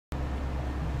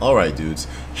Alright dudes,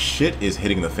 shit is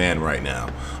hitting the fan right now.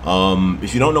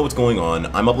 If you don't know what's going on,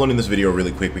 I'm uploading this video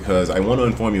really quick because I want to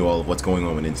inform you all of what's going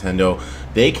on with Nintendo.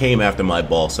 They came after my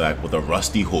ballsack with a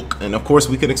rusty hook, and of course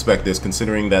we can expect this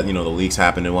considering that, you know, the leaks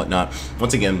happened and whatnot.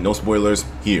 Once again, no spoilers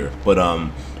here,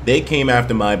 but they came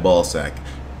after my ballsack.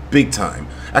 Big time.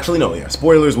 Actually, no, yeah,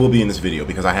 spoilers will be in this video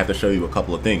because I have to show you a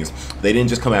couple of things. They didn't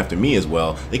just come after me as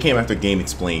well, they came after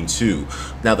GameXplain too.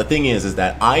 Now the thing is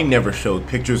that I never showed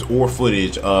pictures or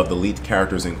footage of the leaked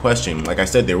characters in question. Like I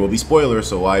said, there will be spoilers,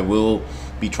 so I will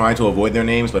be trying to avoid their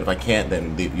names, but if I can't,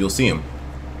 then you'll see them.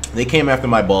 They came after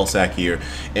my ballsack here,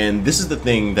 and this is the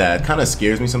thing that kind of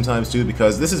scares me sometimes too,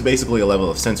 because this is basically a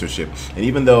level of censorship. And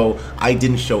even though I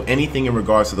didn't show anything in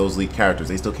regards to those leaked characters,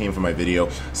 they still came for my video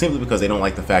simply because they don't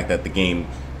like the fact that the game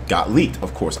got leaked,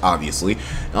 of course, obviously.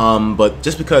 But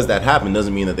just because that happened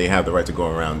doesn't mean that they have the right to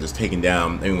go around just taking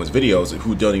down everyone's videos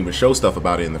who don't even show stuff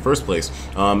about it in the first place.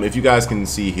 If you guys can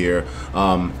see here,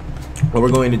 what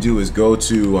we're going to do is go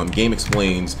to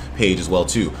GameXplain's page as well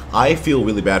too. I feel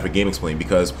really bad for GameXplain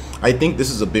because I think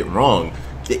this is a bit wrong.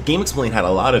 GameXplain had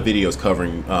a lot of videos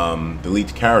covering the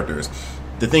leaked characters.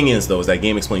 The thing is though is that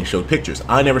GameXplain showed pictures.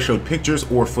 I never showed pictures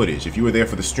or footage. If you were there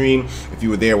for the stream, if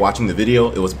you were there watching the video,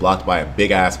 it was blocked by a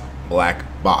big ass black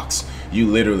box. You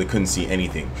literally couldn't see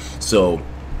anything. So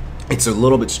it's a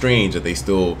little bit strange that they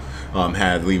still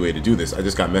had leeway to do this. I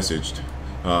just got messaged.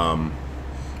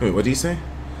 Wait, what did he say?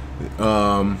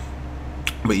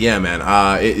 But yeah, man,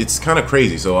 it's kind of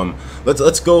crazy. So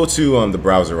let's go to the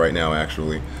browser right now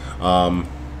actually.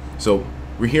 So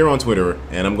we're here on Twitter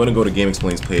and I'm going to go to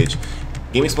GameXplain's page.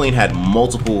 GameXplain had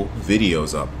multiple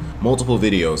videos up, multiple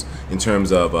videos in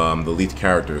terms of the leaked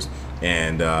characters,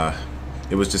 and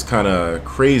it was just kind of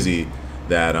crazy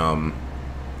that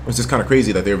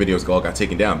their videos all got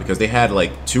taken down because they had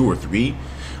like 2 or 3.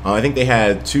 I think they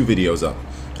had 2 videos up.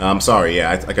 I'm sorry,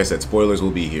 yeah, like I said, spoilers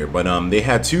will be here, but they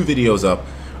had 2 videos up,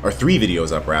 or 3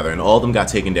 videos up rather, and all of them got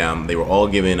taken down. They were all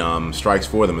given strikes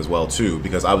for them as well too,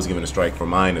 because I was given a strike for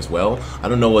mine as well. I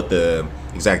don't know what the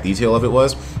exact detail of it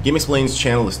was. GameXplain's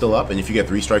channel is still up, and if you get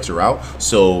 3 strikes, you're out.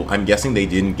 So I'm guessing they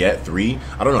didn't get 3.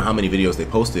 I don't know how many videos they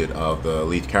posted of the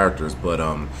leaked characters, but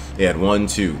they had 1,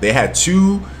 2. They had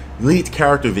 2 leaked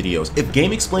character videos. If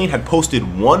GameXplain had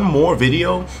posted 1 more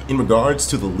video in regards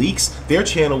to the leaks, their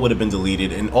channel would have been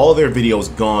deleted and all their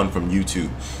videos gone from YouTube.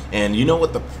 And you know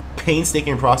what the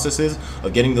painstaking process is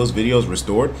of getting those videos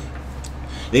restored?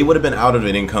 They would have been out of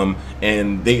an income,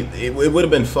 and it would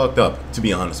have been fucked up, to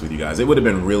be honest with you guys. It would have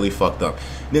been really fucked up.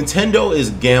 Nintendo is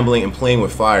gambling and playing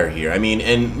with fire here. I mean,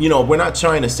 and you know, we're not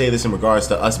trying to say this in regards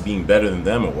to us being better than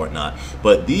them or whatnot,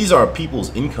 but these are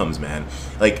people's incomes, man.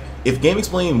 Like, if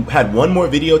GameXplain had 1 more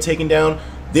video taken down,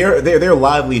 their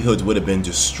livelihoods would have been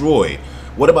destroyed.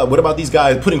 What about these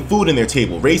guys putting food in their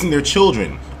table, raising their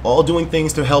children, all doing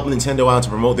things to help Nintendo out to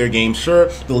promote their game? Sure,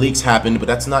 the leaks happened, but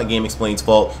that's not GameXplain's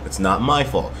fault. It's not my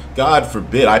fault. God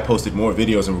forbid I posted more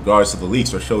videos in regards to the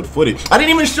leaks or showed footage. I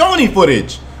didn't even show any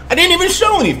footage. I didn't even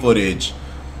show any footage.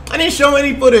 I didn't show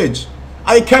any footage.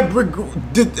 I kept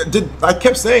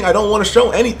saying I don't want to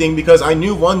show anything because I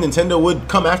knew 1, Nintendo would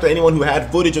come after anyone who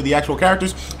had footage of the actual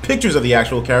characters, pictures of the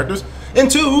actual characters, and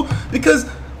 2, because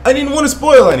I didn't want to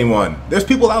spoil anyone. There's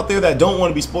people out there that don't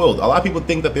want to be spoiled. A lot of people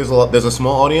think that there's a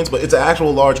small audience, but it's an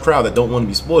actual large crowd that don't want to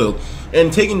be spoiled.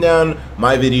 And taking down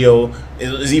my video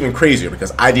is even crazier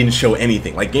because I didn't show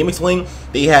anything. Like GameXplain,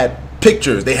 they had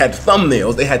pictures, they had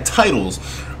thumbnails, they had titles.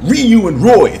 Ryu and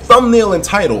Roy, thumbnail and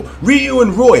title. Ryu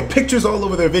and Roy, pictures all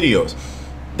over their videos.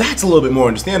 That's a little bit more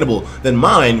understandable than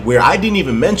mine, where I didn't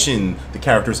even mention the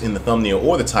characters in the thumbnail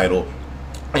or the title,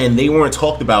 and they weren't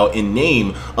talked about in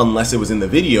name unless it was in the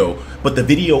video, but the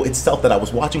video itself that I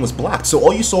was watching was blocked. So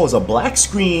all you saw was a black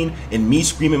screen and me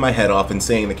screaming my head off and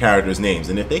saying the characters' names.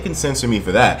 And if they can censor me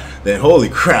for that, then holy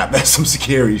crap, that's some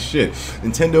scary shit.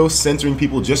 Nintendo censoring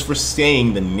people just for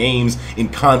saying the names in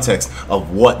context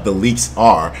of what the leaks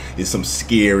are is some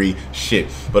scary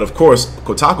shit. But of course,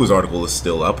 Kotaku's article is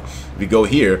still up. If you go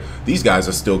here, these guys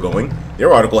are still going.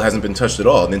 Their article hasn't been touched at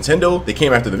all. Nintendo, they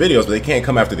came after the videos, but they can't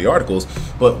come after the articles.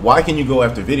 But why can you go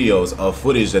after videos of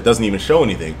footage that doesn't even show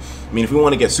anything? I mean, if we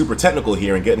want to get super technical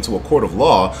here and get into a court of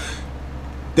law,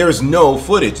 there's no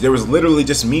footage. There was literally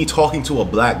just me talking to a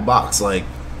black box. Like,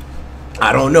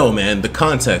 I don't know, man. The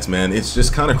context, man. It's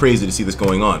just kind of crazy to see this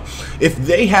going on. If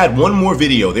they had 1 more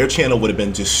video, their channel would have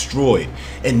been destroyed.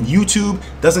 And YouTube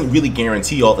doesn't really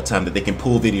guarantee all the time that they can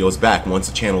pull videos back once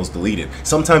the channel is deleted.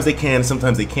 Sometimes they can,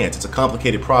 sometimes they can't. It's a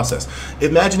complicated process.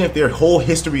 Imagine if their whole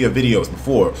history of videos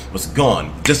before was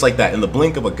gone, just like that, in the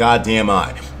blink of a goddamn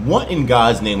eye. What in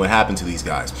God's name would happen to these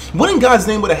guys? What in God's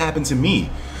name would have happened to me?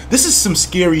 This is some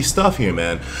scary stuff here,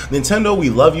 man. Nintendo, we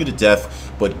love you to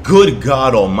death, but good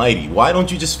God Almighty, why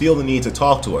don't you just feel the need to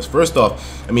talk to us? First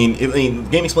off, I mean,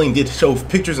 Game Explain did show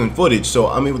pictures and footage, so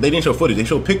I mean, they didn't show footage, they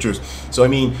showed pictures. So I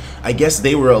mean, I guess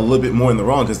they were a little bit more in the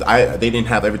wrong because they didn't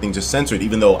have everything just censored,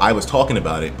 even though I was talking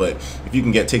about it. But if you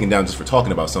can get taken down just for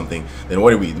talking about something, then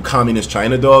what are we, communist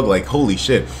China, dog? Like, holy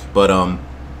shit. But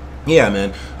yeah,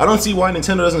 man, I don't see why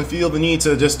Nintendo doesn't feel the need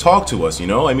to just talk to us, you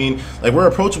know? I mean, like, we're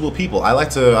approachable people. I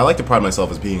like to pride myself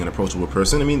as being an approachable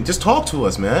person. I mean, just talk to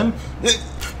us, man.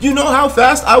 You know how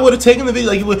fast I would have taken the video?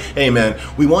 Like, you would, hey, man,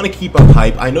 we want to keep up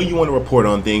hype. I know you want to report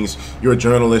on things. You're a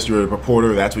journalist, you're a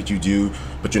reporter, that's what you do.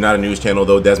 But you're not a news channel,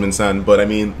 though, Desmond-san. But, I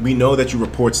mean, we know that you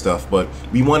report stuff, but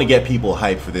we want to get people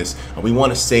hyped for this. And we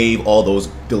want to save all those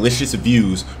delicious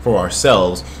views for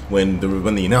ourselves when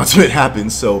the announcement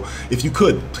happens. So, if you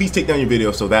could, please take down your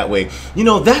video so that way, you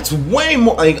know, that's way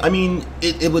more, like, I mean,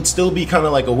 it would still be kind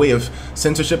of like a way of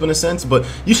censorship in a sense, but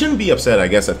you shouldn't be upset, I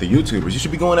guess, at the YouTubers. You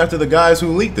should be going after the guys who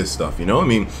leaked this stuff, you know? I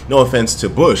mean, no offense to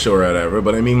Bush or whatever,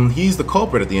 but I mean, he's the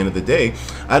culprit at the end of the day.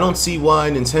 I don't see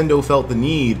why Nintendo felt the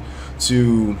need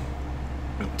to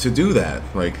do that.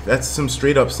 Like, that's some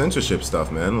straight up censorship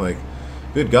stuff, man. Like,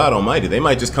 good God Almighty, they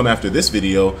might just come after this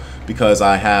video because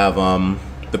I have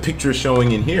the picture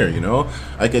showing in here, you know?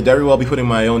 I could very well be putting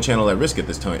my own channel at risk at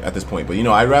this point, but you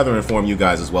know, I'd rather inform you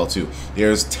guys as well too.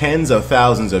 There's tens of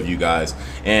thousands of you guys,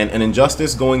 and an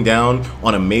injustice going down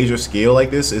on a major scale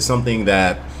like this is something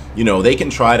that, you know, they can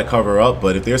try to cover up,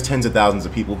 but if there's tens of thousands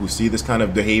of people who see this kind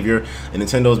of behavior, and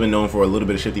Nintendo's been known for a little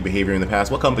bit of shifty behavior in the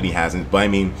past, what company hasn't? But I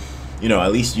mean, you know,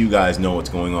 at least you guys know what's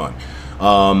going on.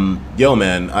 Yo,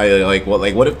 man,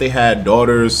 what if they had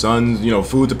daughters, sons, you know,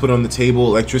 food to put on the table,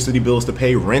 electricity bills to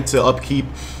pay, rent to upkeep,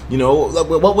 you know,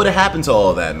 what would have happened to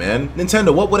all that, man?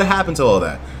 Nintendo, what would have happened to all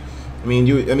that? I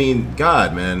mean,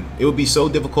 God, man, it would be so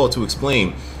difficult to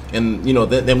explain. And, you know,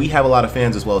 then we have a lot of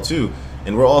fans as well, too.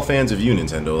 And we're all fans of you,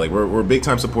 Nintendo. Like, we're big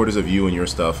time supporters of you and your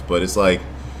stuff, but it's like,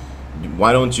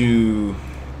 why don't you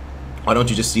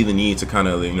just see the need to kind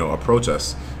of, you know, approach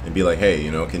us and be like, hey, you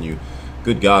know, can you,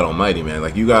 good God Almighty, man,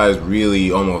 like, you guys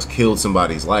really almost killed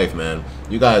somebody's life, man.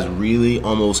 You guys really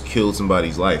almost killed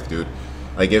somebody's life, dude.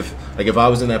 Like, if I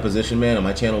was in that position, man, and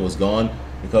my channel was gone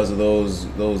because of those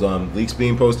leaks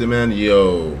being posted, man,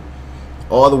 yo,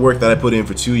 all the work that I put in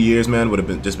for 2 years, man, would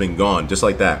have just been gone, just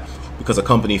like that. Because a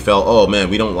company felt, oh man,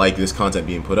 we don't like this content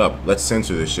being put up, let's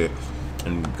censor this shit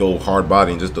and go hard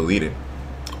body and just delete it.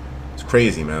 It's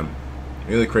crazy, man.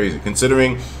 Really crazy,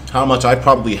 considering how much I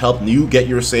probably helped you get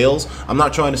your sales. I'm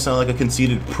not trying to sound like a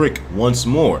conceited prick once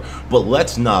more, but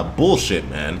let's not bullshit,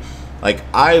 man. Like,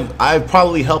 I've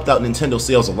probably helped out Nintendo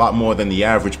sales a lot more than the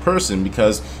average person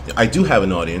because I do have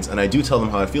an audience and I do tell them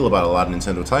how I feel about a lot of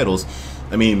Nintendo titles.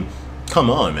 I mean,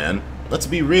 come on, man. Let's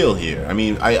be real here. I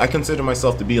mean, I consider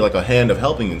myself to be like a hand of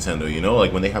helping Nintendo, you know?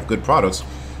 Like, when they have good products,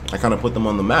 I kind of put them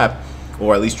on the map,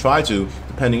 or at least try to,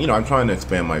 depending, you know, I'm trying to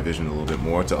expand my vision a little bit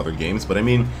more to other games, but I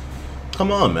mean, come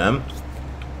on, man.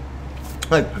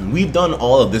 Like, we've done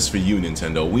all of this for you,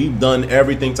 Nintendo. We've done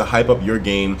everything to hype up your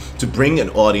game, to bring an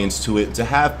audience to it, to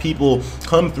have people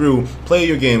come through, play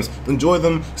your games, enjoy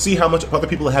them, see how much other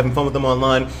people are having fun with them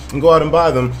online, and go out and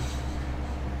buy them.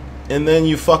 And then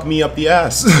you fuck me up the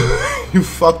ass. You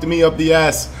fucked me up the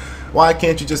ass. Why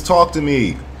can't you just talk to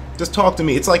me? Just talk to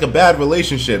me. It's like a bad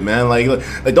relationship, man. Like,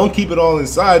 don't keep it all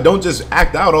inside. Don't just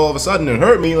act out all of a sudden and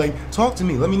hurt me. Like, talk to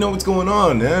me. Let me know what's going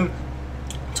on, man.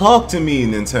 Talk to me,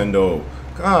 Nintendo.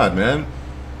 God, man.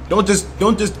 Don't just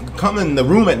come in the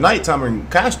room at nighttime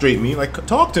and castrate me. Like,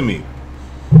 talk to me.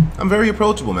 I'm very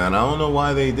approachable, man. I don't know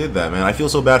why they did that, man. I feel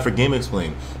so bad for Game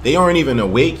Explain. They aren't even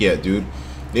awake yet, dude.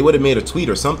 They would have made a tweet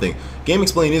or something. Game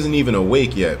Explain isn't even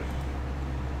awake yet.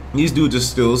 These dudes are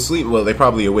still asleep. Well, they're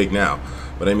probably awake now.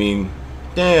 But I mean,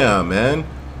 damn, man.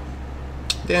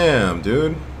 Damn,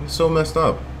 dude. It's so messed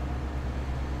up.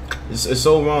 It's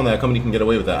so wrong that a company can get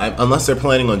away with that. Unless they're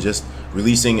planning on just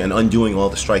releasing and undoing all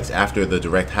the strikes after the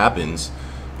direct happens.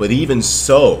 But even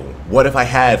so, what if I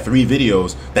had 3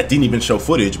 videos that didn't even show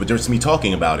footage, but just me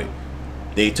talking about it?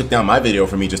 They took down my video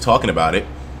for me just talking about it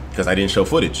because I didn't show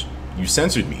footage. You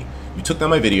censored me. You took down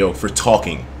my video for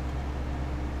talking.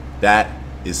 That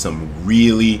is some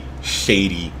really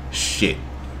shady shit,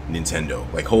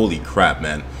 Nintendo. Like, holy crap,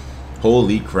 man.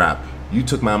 Holy crap. You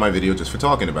took my video just for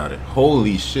talking about it.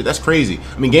 Holy shit, that's crazy.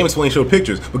 I mean, Game Explain showed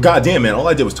pictures, but goddamn, man, all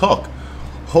I did was talk.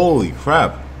 Holy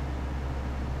crap.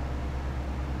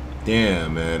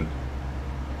 Damn, man.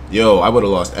 Yo, I would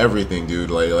have lost everything,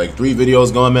 dude. Like 3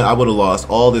 videos gone, man. I would have lost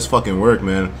all this fucking work,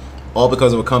 man. All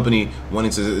because of a company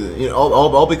wanting to, you know,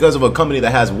 all because of a company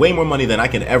that has way more money than I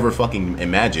can ever fucking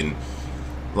imagine.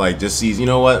 like just sees, you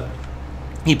know what,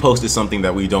 he posted something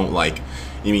that we don't like.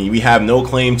 I mean, we have no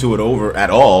claim to it over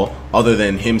at all, other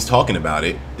than him talking about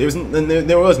it. There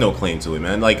was no claim to it,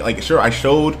 man. Like sure, I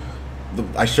showed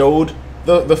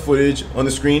the footage on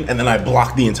the screen, and then I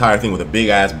blocked the entire thing with a big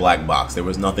ass black box. There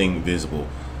was nothing visible.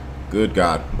 Good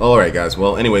God. All right, guys.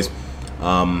 Well, anyways,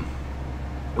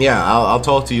 yeah, I'll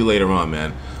talk to you later on,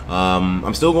 man.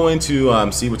 I'm still going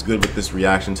to see what's good with this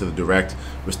reaction to the Direct.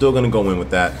 We're still going to go in with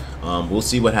that. We'll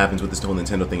see what happens with this whole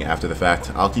Nintendo thing after the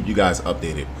fact. I'll keep you guys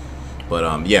updated.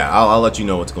 But yeah, I'll let you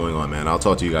know what's going on, man. I'll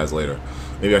talk to you guys later.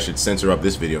 Maybe I should censor up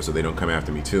this video so they don't come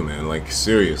after me too, man. Like,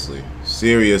 seriously.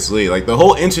 Seriously. Like, the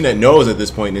whole internet knows at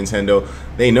this point, Nintendo.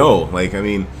 They know. Like, I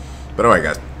mean, but alright,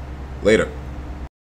 guys. Later.